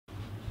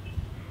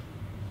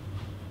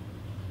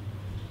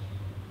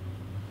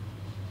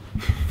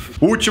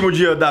Último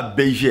dia da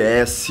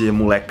BGS,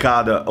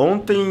 molecada.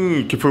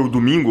 Ontem, que foi o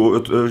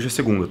domingo, hoje é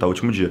segunda, tá?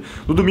 Último dia.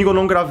 No domingo eu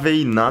não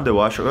gravei nada,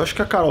 eu acho. Eu acho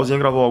que a Carolzinha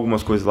gravou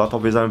algumas coisas lá.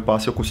 Talvez ela me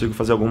passe e eu consiga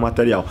fazer algum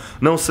material.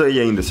 Não sei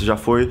ainda se já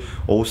foi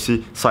ou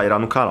se sairá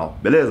no canal,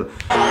 beleza?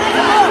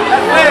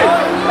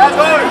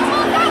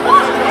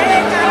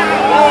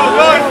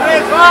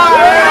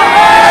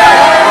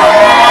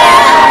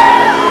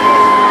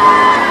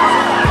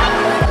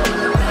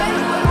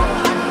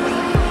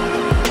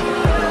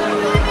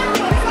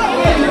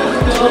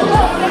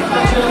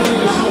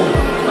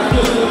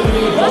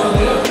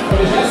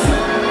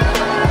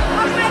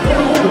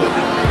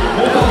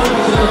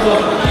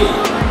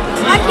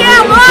 Aqui é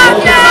a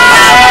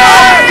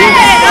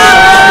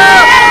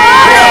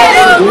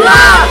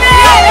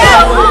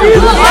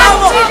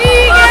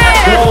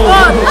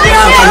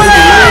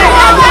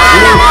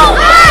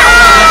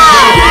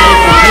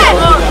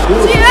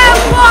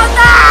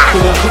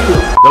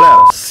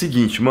Galera,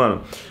 seguinte,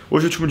 mano.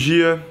 Hoje é o último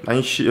dia,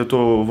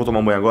 vou tomar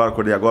um banho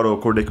agora, eu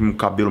acordei com o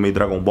cabelo meio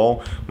Dragon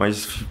Ball,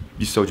 mas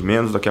isso é o de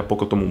menos, daqui a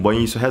pouco eu tomo um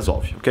banho e isso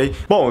resolve, ok?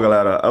 Bom,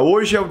 galera,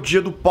 hoje é o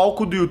dia do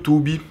palco do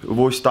YouTube, eu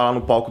vou estar lá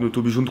no palco do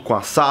YouTube junto com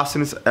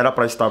Assassins, era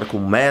pra estar com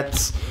o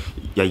Mets,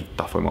 e aí,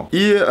 tá, foi mal.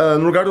 E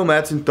no lugar do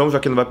Mets, então, já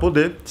que ele não vai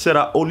poder,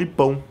 será o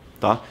Lipão.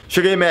 Tá?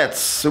 Cheguei,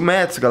 Mets. O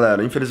Mets,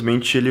 galera,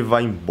 infelizmente ele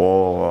vai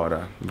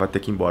embora. Vai ter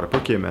que ir embora. Por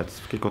quê, Mets?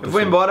 O que aconteceu? Eu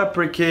vou embora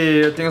porque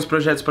eu tenho uns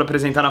projetos pra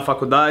apresentar na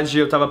faculdade.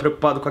 Eu tava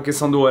preocupado com a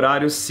questão do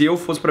horário. Se eu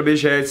fosse pra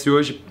BGS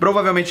hoje,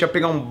 provavelmente ia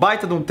pegar um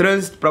baita de um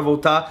trânsito pra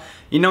voltar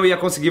e não ia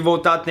conseguir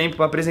voltar a tempo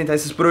pra apresentar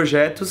esses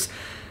projetos.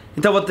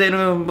 Então vou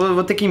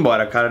ter que ir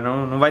embora, cara.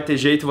 Não vai ter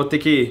jeito, vou ter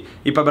que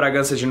ir pra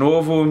Bragança de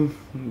novo.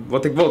 Vou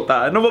ter que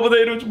voltar. Não vou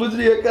poder ir no último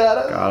dia,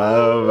 cara.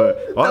 Caramba.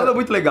 Tava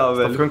muito legal,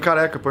 velho. Tá ficando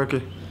careca, põe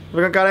aqui.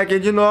 Fica careca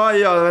de nós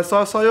aí, ó. Não é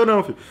só eu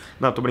não, filho.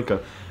 Não, tô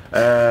brincando.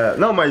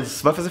 Não, mas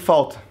vai fazer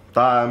falta,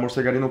 tá?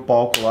 Morcegaria no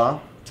palco lá,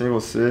 sem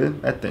você,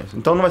 é tenso.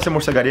 Então não vai ser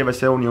morcegaria, vai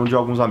ser a união de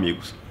alguns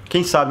amigos.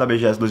 Quem sabe na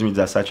BGS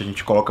 2017 a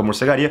gente coloca a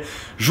morcegaria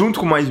junto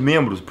com mais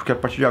membros, porque a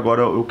partir de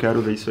agora eu quero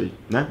ver isso aí,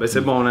 né? Vai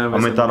ser bom, né? Vai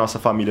aumentar a nossa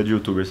família de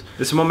youtubers.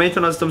 Nesse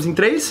momento nós estamos em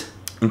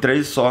 3? Em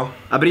 3 só.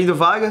 Abrindo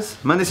vagas,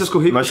 mandem seus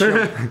currículos.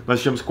 Nós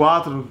tínhamos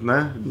 4,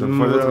 né?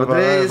 Voltou pra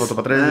 3. Voltou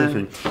pra 3,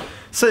 enfim.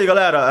 Isso aí,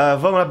 galera.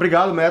 Vamos lá.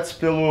 Obrigado, Mets,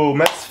 pelo... O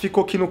Mets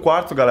ficou aqui no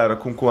quarto, galera,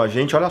 com a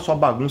gente. Olha só a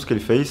bagunça que ele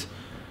fez.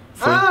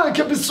 Ah,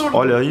 que absurdo!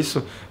 Olha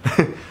isso.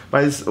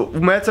 Mas o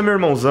Mets é meu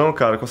irmãozão,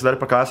 cara. Considero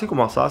pra cá, assim como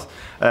o Assas.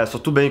 Só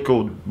tudo bem que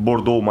eu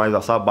bordou mais o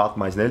Assas, bato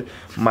mais nele.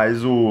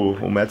 Mas o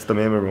Mets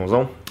também é meu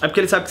irmãozão. É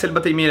porque ele sabe que se ele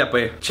bater em mim, ele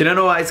apanha.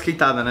 Tirando a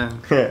skateada, né?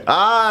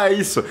 Ah,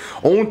 isso.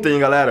 Ontem,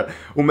 galera,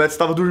 o Mets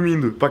tava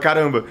dormindo pra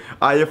caramba.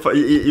 Aí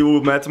e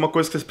o Mets é uma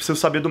coisa que vocês precisam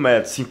saber do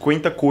Mets.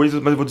 50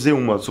 coisas, mas eu vou dizer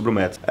uma sobre o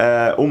Mets.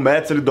 O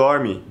Mets, ele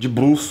dorme de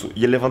bruço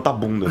e ele levanta a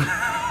bunda.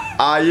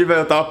 Aí,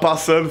 velho, eu tava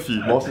passando,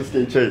 filho. Mostra o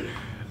skate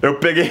aí. Eu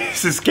peguei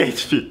esse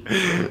skate, filho.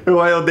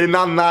 Eu dei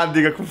na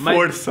nádega com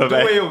força,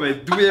 velho.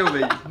 Doeu,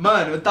 velho.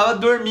 Mano, eu tava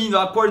dormindo,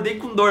 eu acordei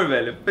com dor,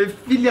 velho.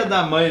 Filha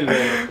da mãe,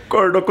 velho.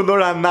 Acordou com dor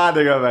na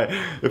nádega, velho.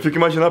 Eu fico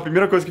imaginando a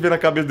primeira coisa que veio na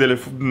cabeça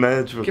dele,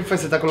 né? Tipo, o que foi?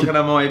 Você tá colocando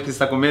a mão aí porque você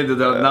tá com medo de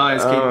dar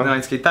uma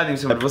skateada em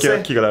cima de você?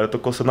 Aqui, galera, eu tô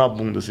coçando a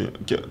bunda, assim.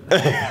 Aqui, ó.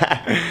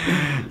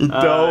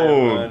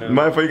 Então,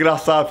 mas foi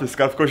engraçado, filho. Esse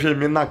cara ficou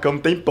gemendo na cama um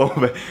tempão,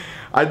 velho.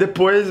 Aí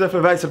depois eu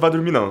falei, vai, você vai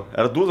dormir não.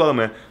 Era 2 horas da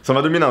manhã. Você não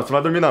vai dormir não, você não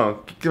vai dormir não. O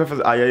que você vai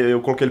fazer? Aí eu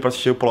coloquei ele pra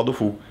assistir o Polo do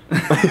Full.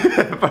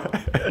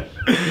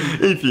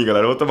 Enfim,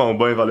 galera, eu vou tomar um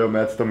banho. Valeu,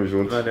 Mets, tamo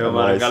junto. Valeu,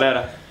 mano.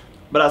 Galera,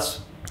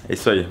 abraço. É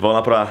isso aí,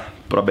 vamos lá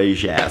pra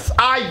BGS.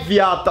 Ai,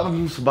 viado, tava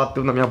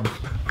bateu na minha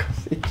bunda.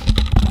 Cacete.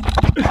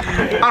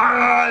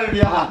 Ai,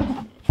 viado.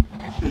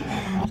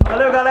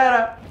 Valeu,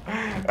 galera.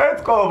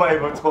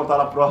 Vou descontar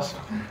na próxima.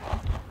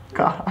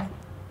 Caralho.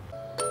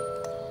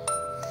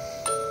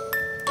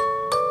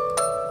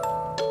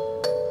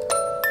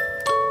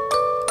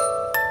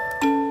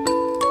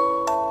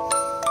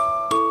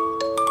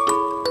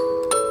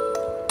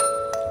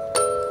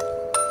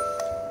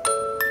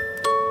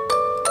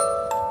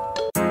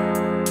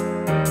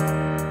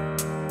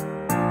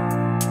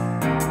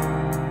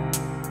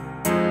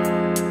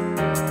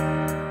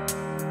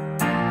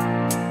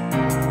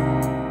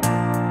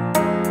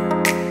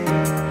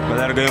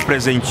 Ganhou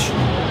presente.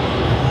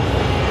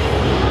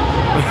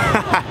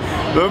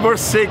 Meu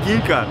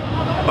morceguinho, cara.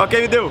 Ó,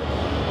 quem me deu?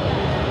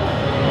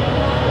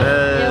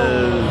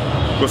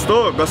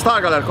 Gostou?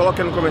 Gostaram, galera?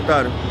 Coloca aí no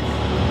comentário.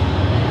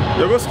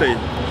 Eu gostei.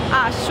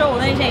 Ah, show,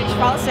 né, gente?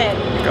 Fala sério.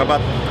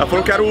 Ela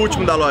falou que era o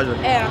último da loja.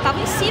 Ela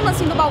tava em cima,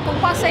 assim, do balcão.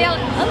 Passei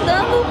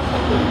andando,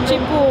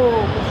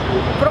 tipo...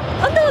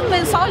 Andando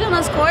mesmo, só olhando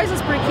as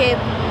coisas, porque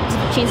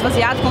tinha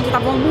esvaziado, quando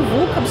tava uma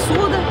muvuca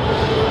absurda.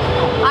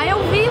 Aí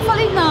eu vi e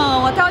falei,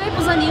 não, até olhei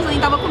pro Zaninho, o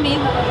Zaninho tava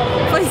comigo.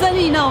 Falei,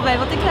 Zaninho, não, velho,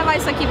 vou ter que levar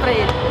isso aqui pra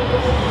ele.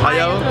 Aí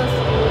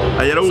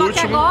era o último.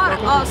 Só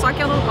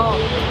que agora,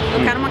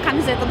 eu quero uma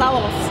camiseta da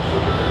Alves.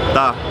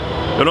 Tá,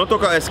 eu não tô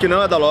com... Essa aqui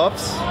não é da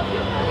Lopes,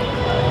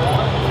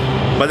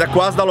 mas é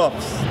quase da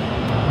Lopes.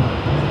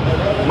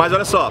 Mas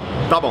olha só,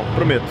 tá bom,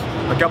 prometo.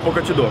 Daqui a pouco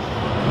eu te dou.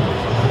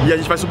 E a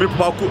gente vai subir pro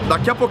palco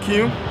daqui a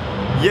pouquinho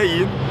E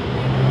aí,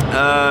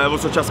 eu vou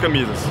sortear as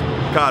camisas.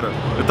 Cara,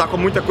 eu tô com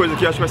muita coisa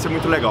aqui, acho que vai ser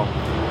muito legal.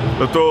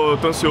 Eu tô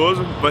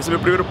ansioso, vai ser meu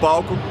primeiro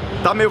palco.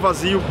 Tá meio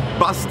vazio,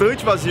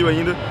 bastante vazio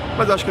ainda,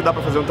 mas eu acho que dá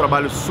pra fazer um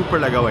trabalho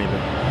super legal ainda,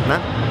 né?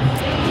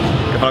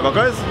 Quer falar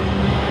alguma coisa?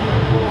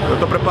 Eu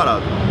tô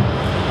preparado.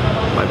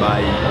 Bye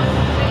bye.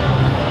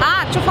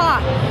 Ah, deixa eu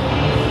falar.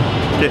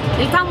 O quê?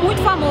 Ele tá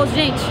muito famoso,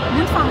 gente.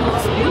 Muito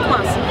famoso, muito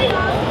massa.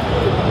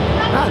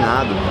 Ah,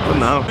 nada,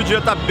 não. O dia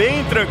tá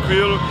bem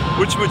tranquilo,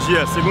 último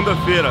dia,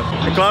 segunda-feira.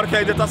 É claro que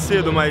ainda tá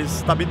cedo,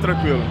 mas tá bem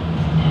tranquilo.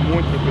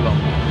 Muito tranquilão.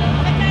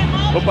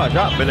 Opa,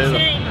 já? Beleza.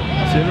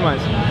 Achei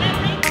demais.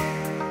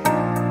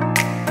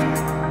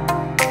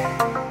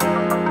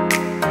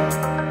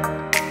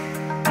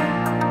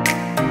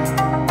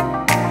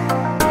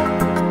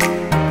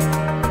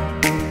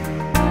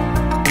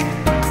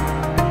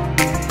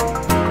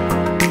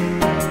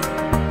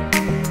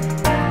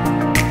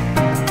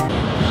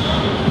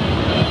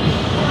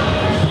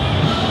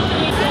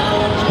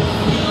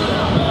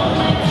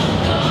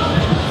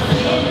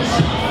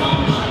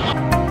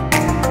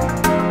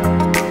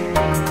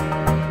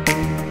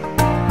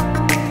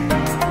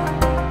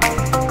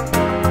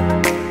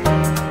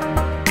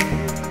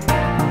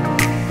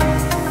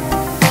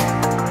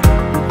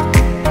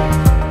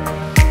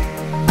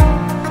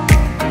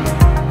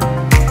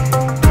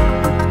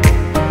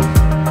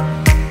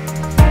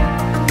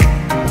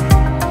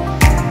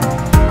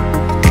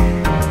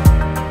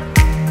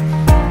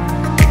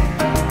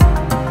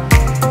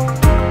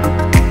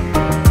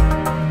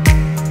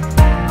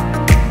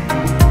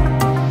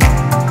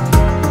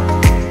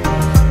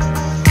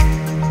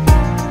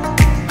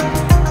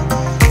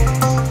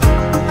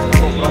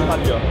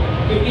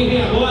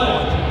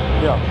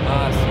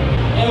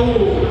 É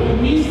o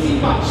Miss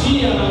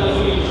Simpatia na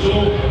Brasil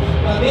Show,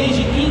 tá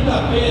desde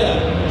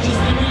quinta-feira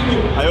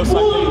distribuindo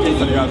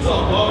muitos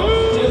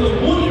autógrafos, tendo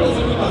muitas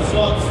e muitas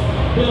fotos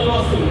pelo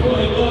nosso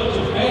corredor de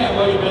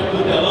ferro aí perto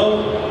do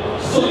telão.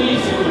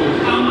 Solícito,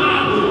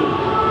 amado,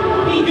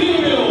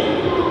 incrível,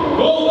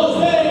 com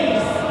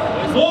vocês,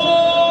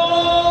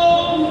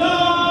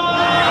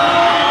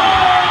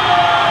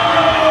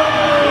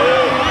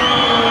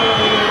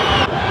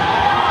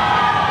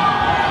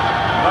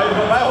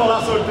 Vai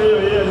rolar sorteio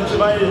aí, a gente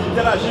vai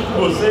interagir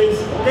com vocês.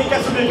 Quem quer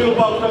subir aqui no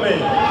palco também?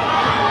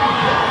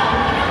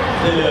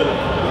 Beleza.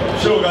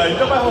 Show, galera.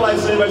 Então vai rolar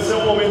isso aí, vai ser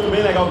um momento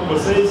bem legal com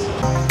vocês.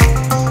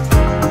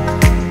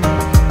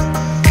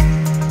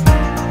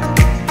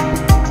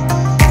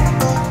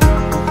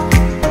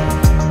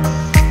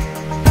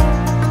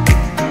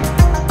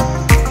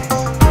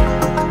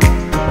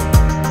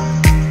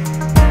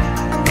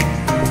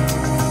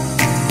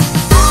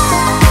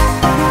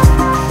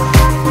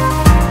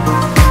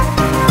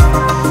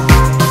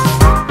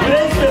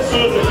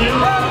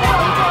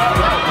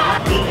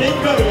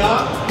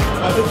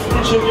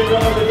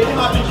 Bem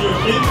rapidinho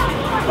aqui,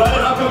 vai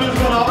levar a camisa do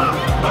canal,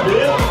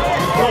 beleza?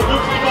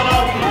 Produtos do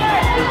canal aqui,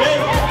 ok?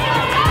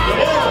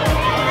 Beleza?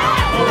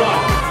 Vamos lá,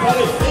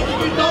 galera, tem que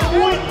gritar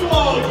muito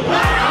alto.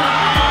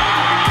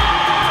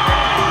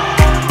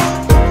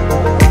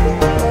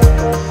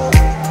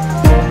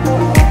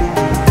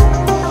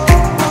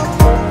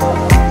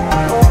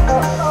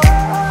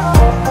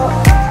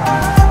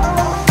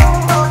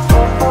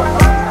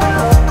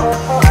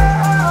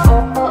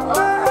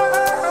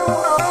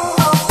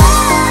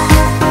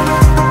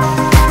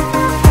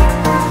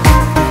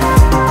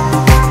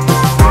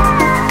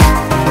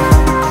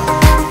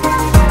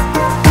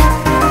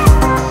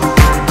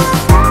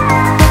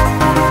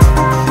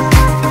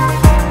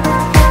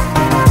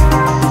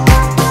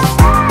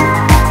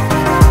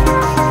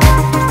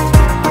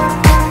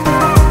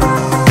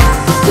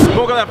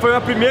 Foi a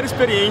minha primeira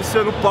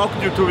experiência no palco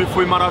do YouTube,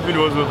 foi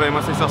maravilhoso, velho,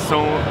 uma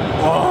sensação,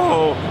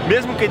 oh,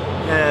 mesmo que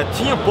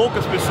tinha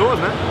poucas pessoas,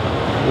 né?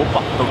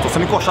 Opa, tô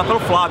sendo encoxado pelo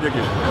Flávio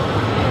aqui.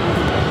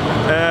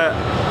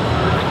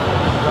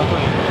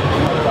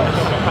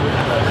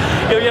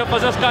 Eu ia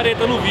fazer as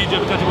caretas no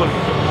vídeo, ficar de boa.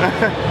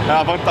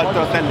 A vontade de ter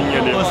uma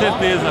telinha ali. Com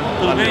certeza.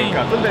 Tudo bem?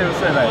 Cara, tudo bem,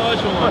 você, velho?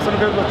 Ótimo, mano. Você não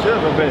veio notícia,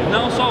 meu bem?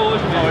 Não, só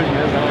hoje mesmo. Só hoje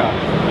mesmo, cara.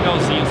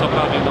 Legalzinho, só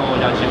pra vir dar uma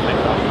olhadinha pra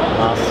ele.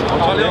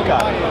 Nossa, valeu,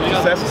 cara.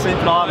 Obrigado. Sucesso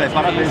sempre lá, velho.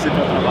 Parabéns aí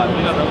pelo trabalho.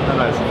 Obrigadão. É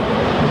nóis.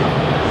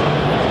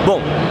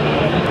 Bom,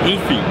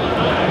 enfim,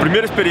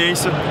 primeira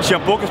experiência, tinha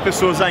poucas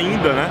pessoas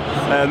ainda, né?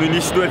 No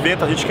início do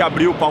evento, a gente que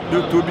abriu o palco do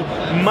YouTube,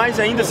 mas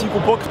ainda assim, com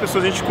poucas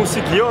pessoas, a gente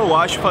conseguiu, eu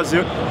acho,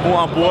 fazer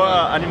uma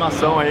boa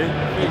animação aí,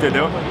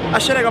 entendeu?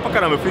 Achei legal pra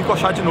caramba, eu fui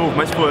encoxar de novo,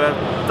 mas pô,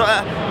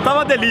 tava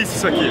uma delícia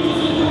isso aqui.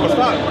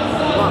 Gostaram?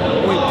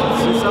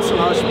 Muito,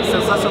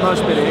 sensacional a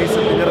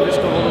experiência, primeira vez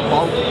que eu vou no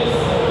palco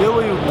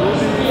pelo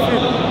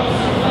YouTube.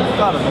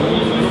 Cara,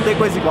 não tem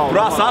coisa igual.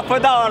 Pro assado foi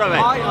da hora,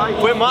 velho.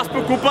 Foi massa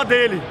por culpa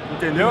dele,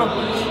 entendeu?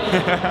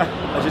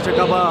 A gente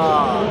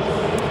acaba...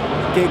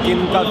 Quem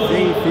nunca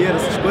vem em feira,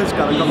 essas coisas,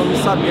 cara, acaba não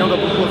sabendo a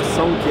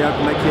proporção que é,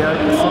 como é que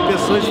é. São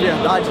pessoas de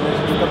verdade, né? A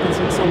gente fica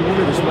pensando que são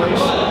números, mas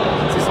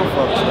vocês são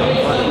fortes,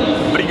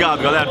 né?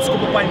 Obrigado, galera.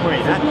 Desculpa o pai e mãe,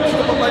 né?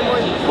 Desculpa, pai e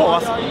mãe. Bom,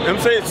 eu não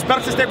sei, espero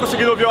que vocês tenham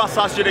conseguido ouvir o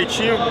assasso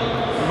direitinho.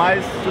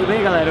 mas... Tudo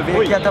bem, galera? Eu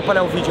vim aqui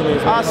atrapalhar o vídeo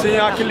mesmo. Ah, sim,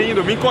 ah, que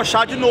lindo. Me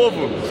encoxar de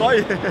novo. Só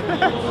isso.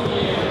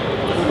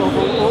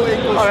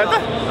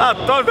 Ah,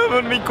 todo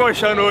mundo me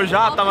encoxando hoje.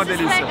 Ah, tá uma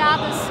delícia.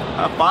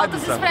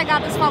 Altas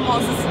esfregadas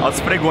famosas. Altos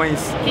esfregões.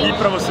 Sim. E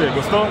pra você,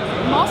 gostou?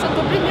 Nossa, eu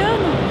tô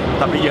brilhando.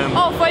 Tá brilhando.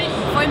 Oh,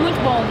 foi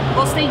muito bom.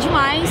 Gostei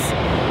demais.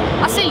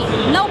 Assim,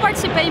 não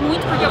participei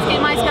muito porque eu fiquei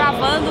mais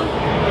gravando.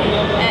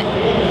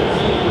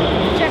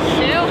 Que é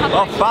seu, rapaz?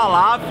 Ó,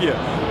 falar, fia.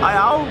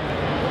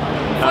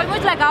 Foi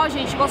muito legal,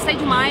 gente. Gostei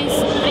demais.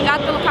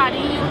 Obrigado pelo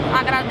carinho.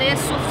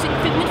 Agradeço.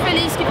 Fico muito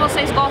feliz que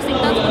vocês gostem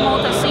tanto do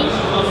Monta assim,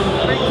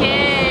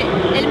 porque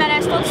ele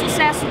merece todo o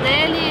sucesso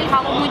dele. Ele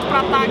ralou muito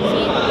pra estar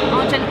aqui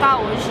onde ele tá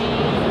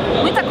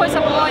hoje. Muita coisa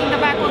boa ainda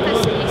vai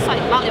acontecer. Isso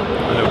aí. Valeu.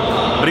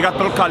 Obrigado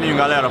pelo carinho,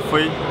 galera.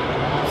 Foi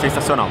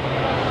sensacional.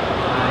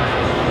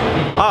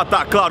 Ah,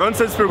 tá, claro, antes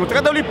vocês perguntam,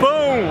 cadê o Lipão?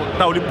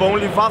 Tá, o Lipão,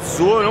 ele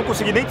vazou, eu não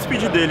consegui nem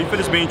despedir dele,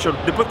 infelizmente.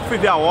 Depois que eu fui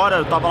ver a hora,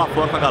 eu tava lá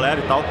fora com a galera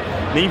e tal,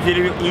 nem vi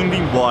ele indo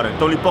embora.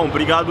 Então, Lipão,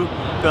 obrigado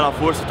pela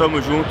força,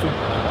 tamo junto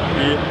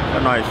e é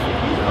nóis.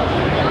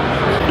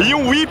 E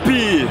um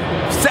whip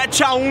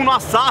 7-1 no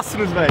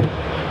Assassinos, velho.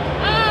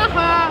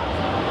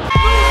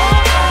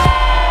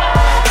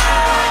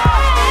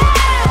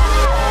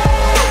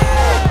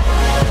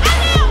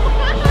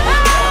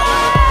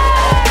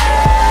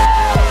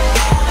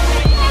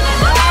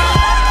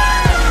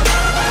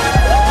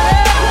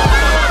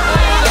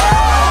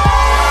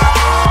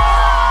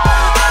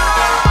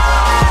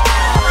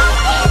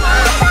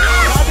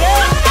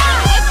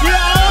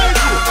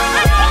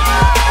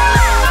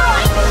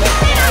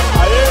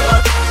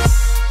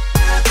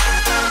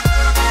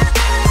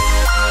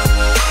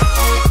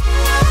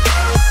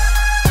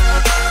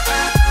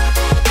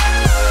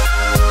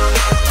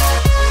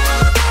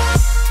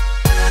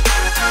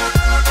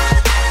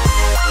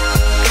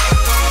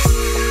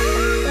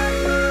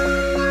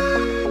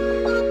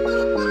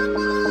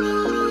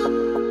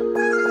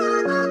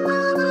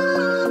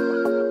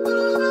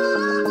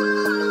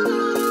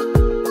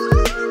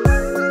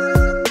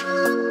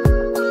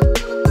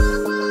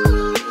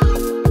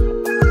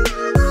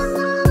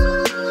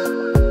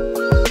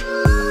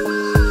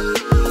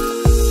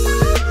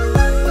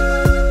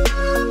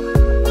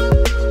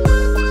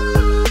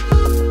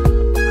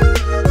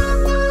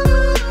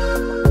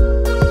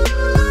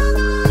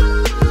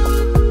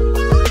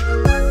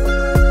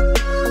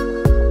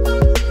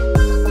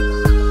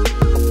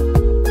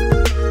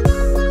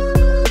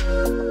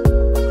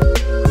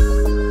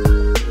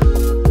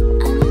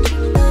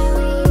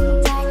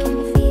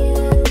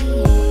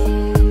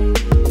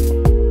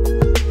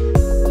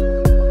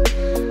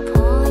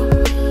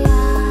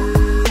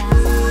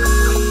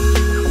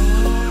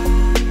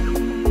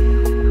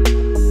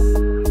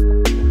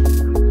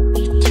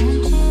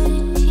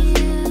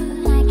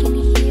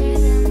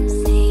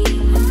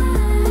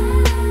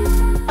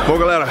 Bom,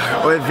 galera,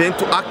 o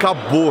evento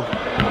acabou.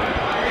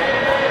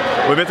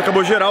 O evento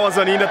acabou geral, a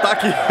Zanin ainda tá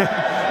aqui.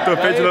 Tô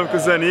feio de novo com o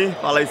Zanin.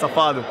 Fala aí,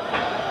 safado.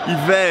 E,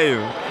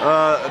 velho,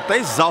 tá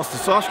exausto.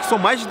 Só acho que são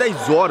mais de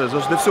 10 horas.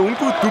 Acho que deve ser o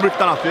único youtuber que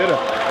tá na feira.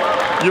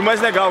 E o mais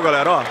legal,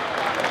 galera, ó.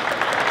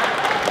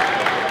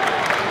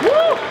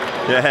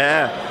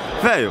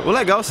 Velho, o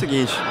legal é o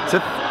seguinte.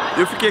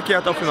 Eu fiquei aqui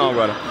até o final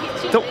agora.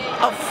 Então,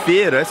 a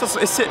feira,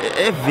 esse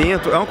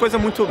evento é uma coisa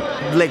muito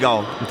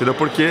legal, entendeu?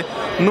 Porque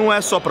não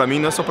é só pra mim,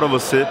 não é só pra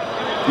você.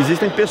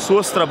 Existem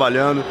pessoas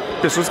trabalhando,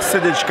 pessoas que se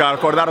dedicaram,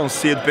 acordaram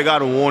cedo,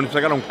 pegaram um ônibus,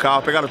 pegaram um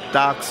carro, pegaram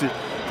táxi,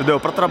 entendeu?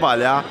 Pra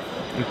trabalhar.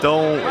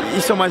 Então,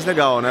 isso é o mais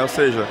legal, né? Ou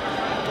seja,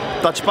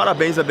 tá de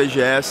parabéns a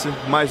BGS,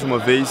 mais uma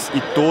vez,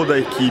 e toda a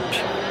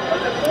equipe.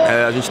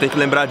 A gente tem que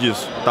lembrar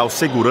disso, tá? Os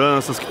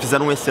seguranças que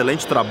fizeram um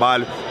excelente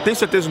trabalho. Tenho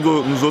certeza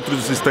nos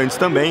outros stands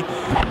também,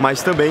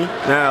 mas também,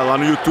 né, lá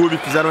no YouTube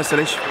fizeram um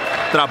excelente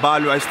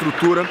trabalho, a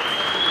estrutura.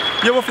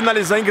 E eu vou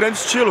finalizar em grande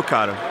estilo,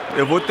 cara.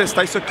 Eu vou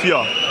testar isso aqui,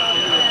 ó.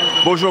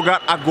 Vou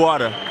jogar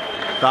agora,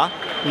 tá?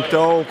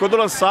 Então, quando eu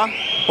lançar,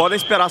 podem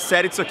esperar a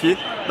série disso aqui.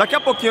 Daqui a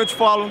pouquinho eu te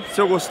falo se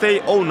eu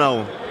gostei ou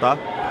não, tá?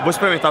 Vou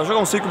experimentar, vou jogar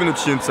uns 5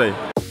 minutinhos disso aí.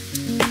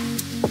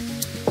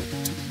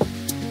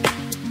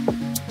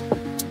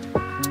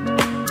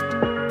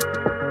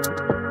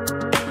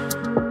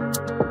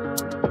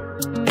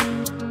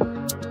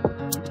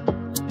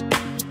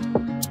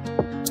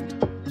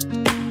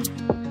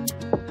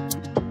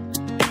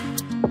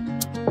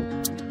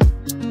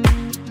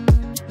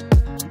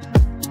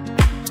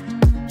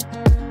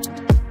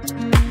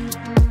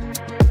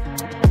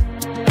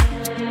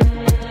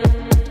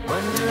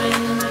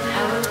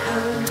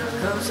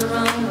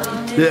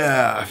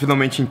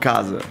 Finalmente em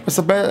casa.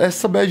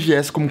 Essa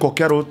BGS, como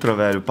qualquer outra,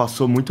 velho,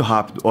 passou muito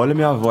rápido. Olha a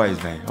minha voz,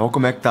 velho. Olha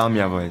como é que tá a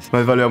minha voz.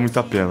 Mas valeu muito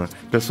a pena.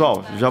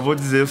 Pessoal, já vou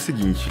dizer o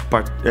seguinte.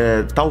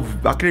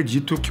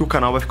 Acredito que o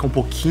canal vai ficar um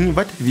pouquinho...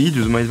 Vai ter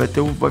vídeos, mas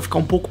vai ficar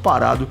um pouco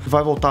parado.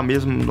 Vai voltar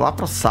mesmo lá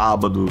pra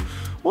sábado.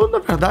 Ou, na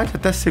verdade,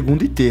 até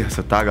segunda e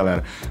terça, tá,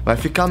 galera? Vai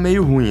ficar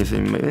meio ruim,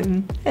 assim.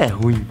 É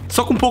ruim.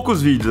 Só com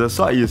poucos vídeos, é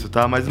só isso,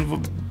 tá? Mas não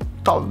vou...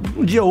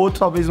 um dia ou outro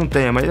talvez não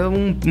tenha, mas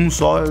um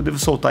só eu devo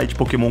soltar aí de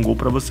Pokémon GO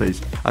pra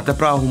vocês. Até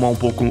pra arrumar um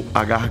pouco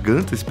a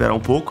garganta, esperar um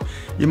pouco.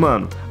 E,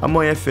 mano,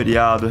 amanhã é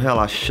feriado,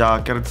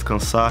 relaxar, quero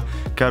descansar,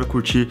 quero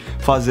curtir,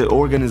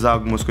 organizar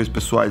algumas coisas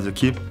pessoais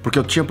aqui, porque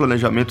eu tinha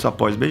planejamentos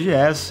após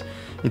BGS,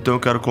 então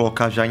eu quero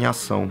colocar já em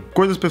ação.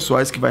 Coisas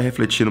pessoais que vai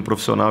refletir no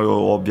profissional e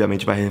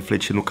obviamente vai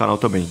refletir no canal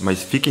também,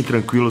 mas fiquem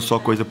tranquilos, só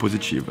coisa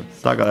positiva.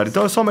 Tá, galera?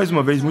 Então é só mais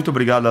uma vez, muito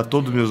obrigado a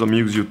todos os meus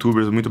amigos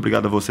youtubers, muito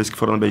obrigado a vocês que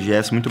foram na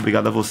BGS, muito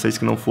obrigado a vocês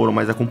que não foram,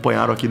 mas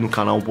acompanharam aqui no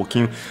canal um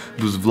pouquinho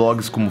dos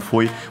vlogs, como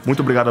foi.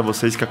 Muito obrigado a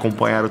vocês que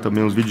acompanharam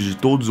também os vídeos de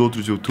todos os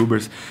outros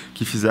youtubers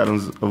que fizeram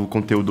o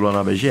conteúdo lá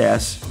na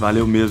BGS.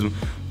 Valeu mesmo,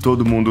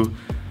 todo mundo,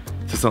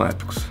 vocês são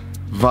épicos.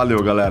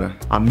 Valeu, galera.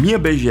 A minha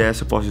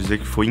BGS eu posso dizer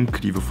que foi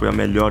incrível, foi a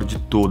melhor de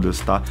todas,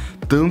 tá?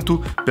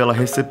 Tanto pela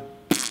recepção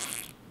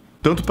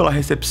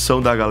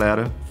da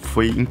galera,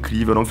 foi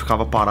incrível, eu não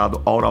ficava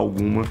parado hora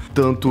alguma.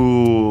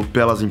 Tanto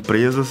pelas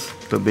empresas,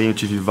 também eu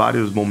tive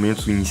vários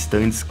momentos em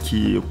instantes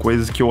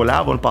coisas que eu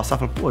olhava ano passado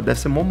e falava, pô, deve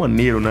ser mó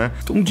maneiro, né?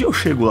 Então um dia eu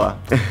chego lá.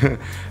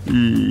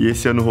 E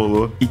esse ano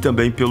rolou. E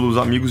também pelos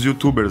amigos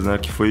youtubers, né?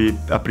 Que foi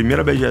a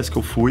primeira BGS que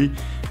eu fui,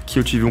 que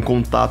eu tive um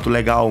contato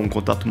legal, um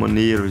contato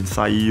maneiro, a gente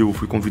saiu,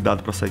 fui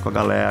convidado pra sair com a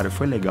galera,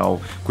 foi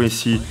legal.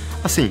 Conheci,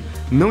 assim,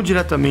 não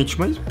diretamente,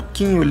 mas um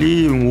pouquinho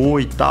ali, um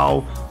oi e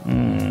tal,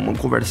 uma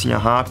conversinha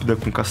rápida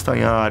com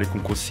Castanhari, com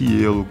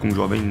Cocielo, com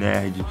Jovem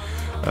Nerd,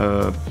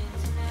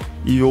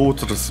 e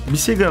outras. Me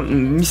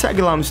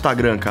segue lá no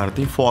Instagram, cara,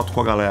 tem foto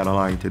com a galera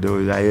lá,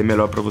 entendeu? E aí é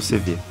melhor pra você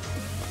ver.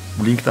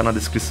 O link tá na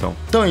descrição.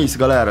 Então é isso,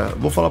 galera.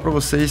 Vou falar pra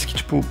vocês que,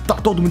 tipo, tá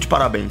todo mundo de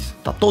parabéns.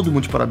 Tá todo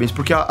mundo de parabéns,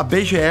 porque a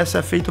BGS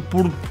é feita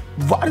por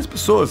várias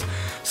pessoas.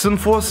 Se não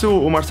fosse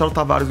o Marcelo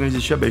Tavares, não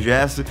existia a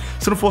BGS.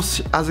 Se não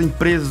fosse as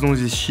empresas, não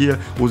existia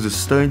os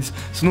stands.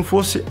 Se não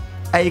fosse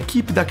a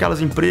equipe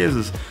daquelas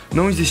empresas,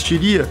 não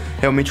existiria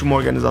realmente uma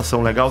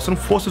organização legal. Se não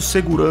fosse os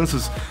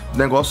seguranças, o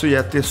negócio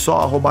ia ter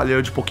só a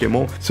roubalheira de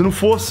Pokémon. Se não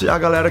fosse a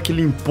galera que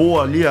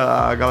limpou ali,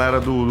 a galera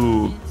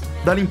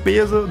da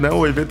limpeza, né,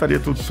 o evento estaria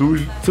tudo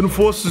sujo. Se não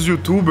fosse os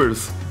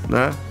youtubers,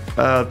 né,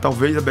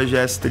 talvez a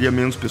BGS teria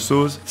menos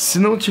pessoas. Se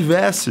não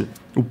tivesse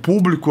o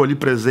público ali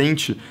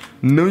presente,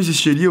 não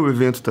existiria o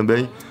evento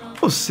também.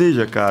 Ou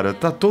seja, cara,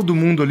 tá todo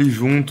mundo ali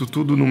junto,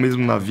 tudo no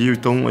mesmo navio,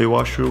 então eu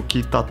acho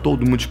que tá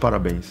todo mundo de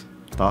parabéns,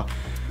 tá?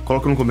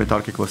 Coloca no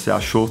comentário o que você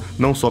achou,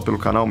 não só pelo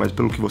canal, mas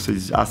pelo que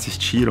vocês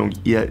assistiram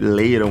e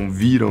leram,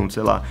 viram,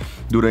 sei lá,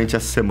 durante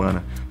essa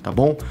semana, tá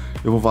bom?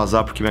 Eu vou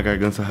vazar porque minha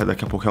garganta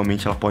daqui a pouco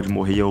realmente ela pode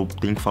morrer e eu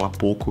tenho que falar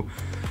pouco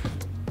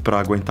pra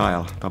aguentar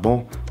ela, tá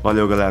bom?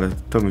 Valeu, galera,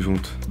 tamo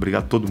junto,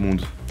 obrigado a todo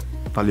mundo,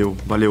 valeu,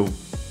 valeu,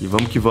 e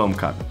vamos que vamos,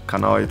 cara, o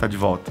canal aí tá de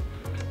volta,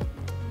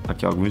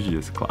 daqui a alguns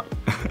dias, claro.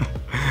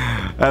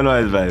 É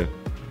nóis, velho.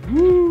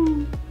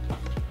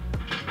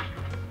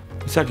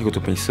 Sabe o que eu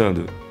tô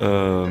pensando?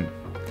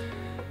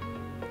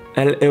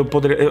 Eu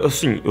poderia...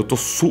 Assim, eu tô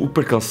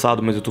super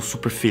cansado, mas eu tô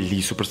super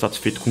feliz, super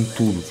satisfeito com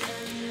tudo.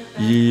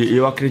 E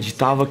eu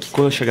acreditava que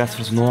quando eu chegasse, eu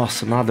falasse,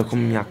 nossa, nada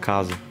como minha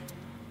casa.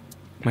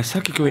 Mas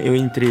sabe o que eu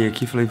entrei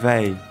aqui e falei,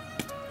 véi,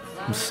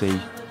 não sei,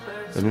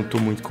 eu não tô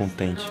muito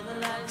contente,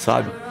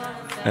 sabe?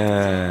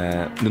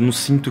 Eu não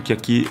sinto que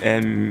aqui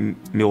é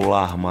meu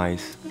lar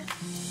mais.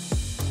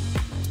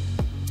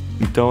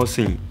 Então,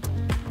 assim,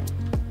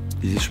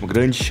 existe uma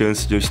grande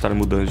chance de eu estar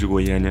mudando de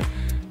Goiânia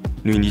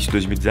no início de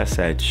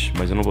 2017,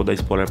 mas eu não vou dar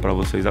spoiler pra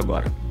vocês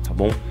agora, tá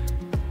bom?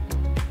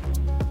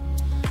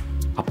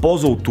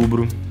 Após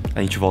outubro,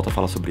 a gente volta a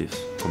falar sobre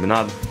isso,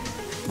 combinado?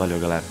 Valeu,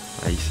 galera.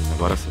 Aí sim,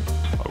 agora sim.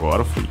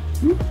 Agora fui.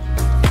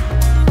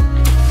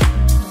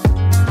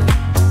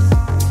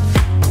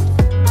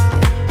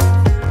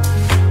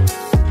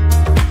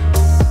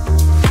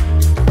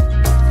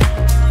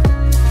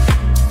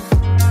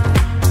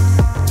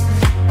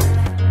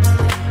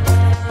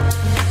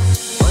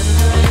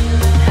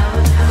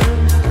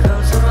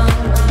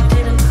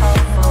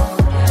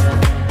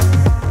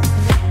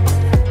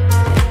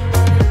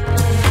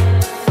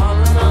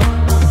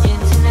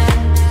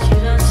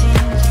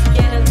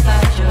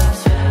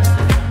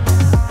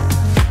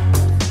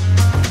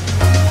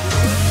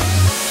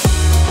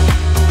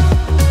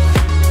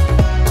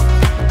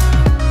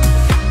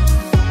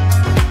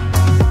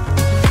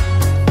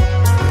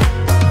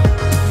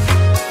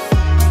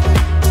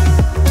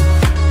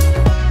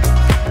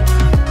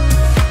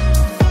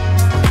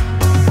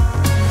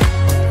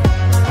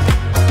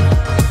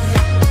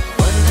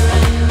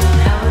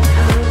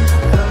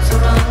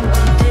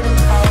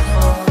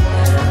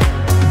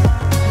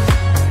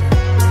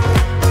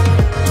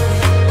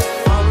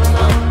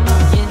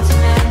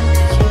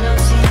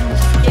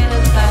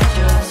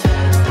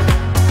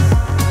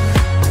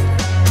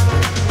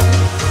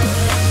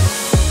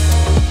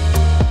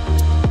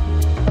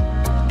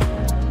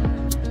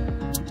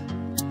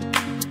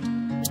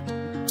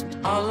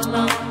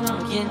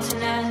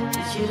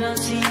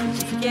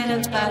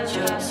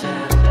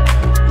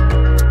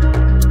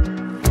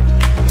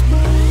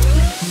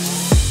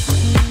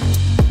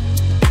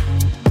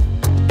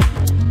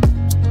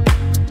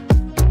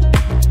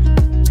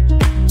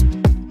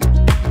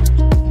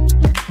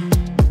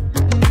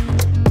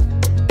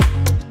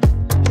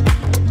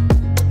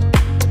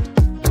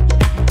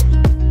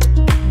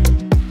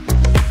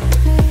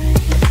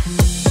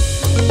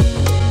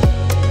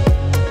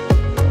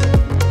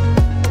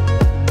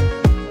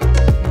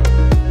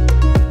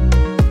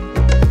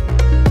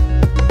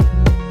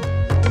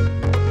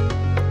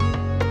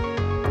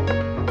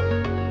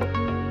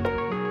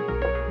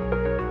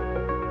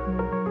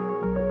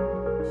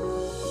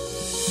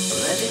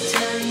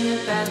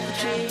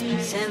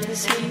 trees and the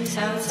seas,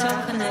 how it's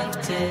all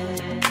connected.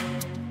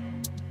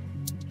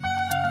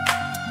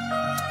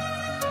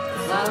 The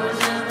flowers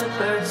and the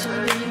birds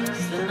and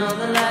bees, and all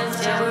the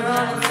lights, yeah, we're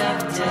all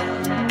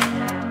affected.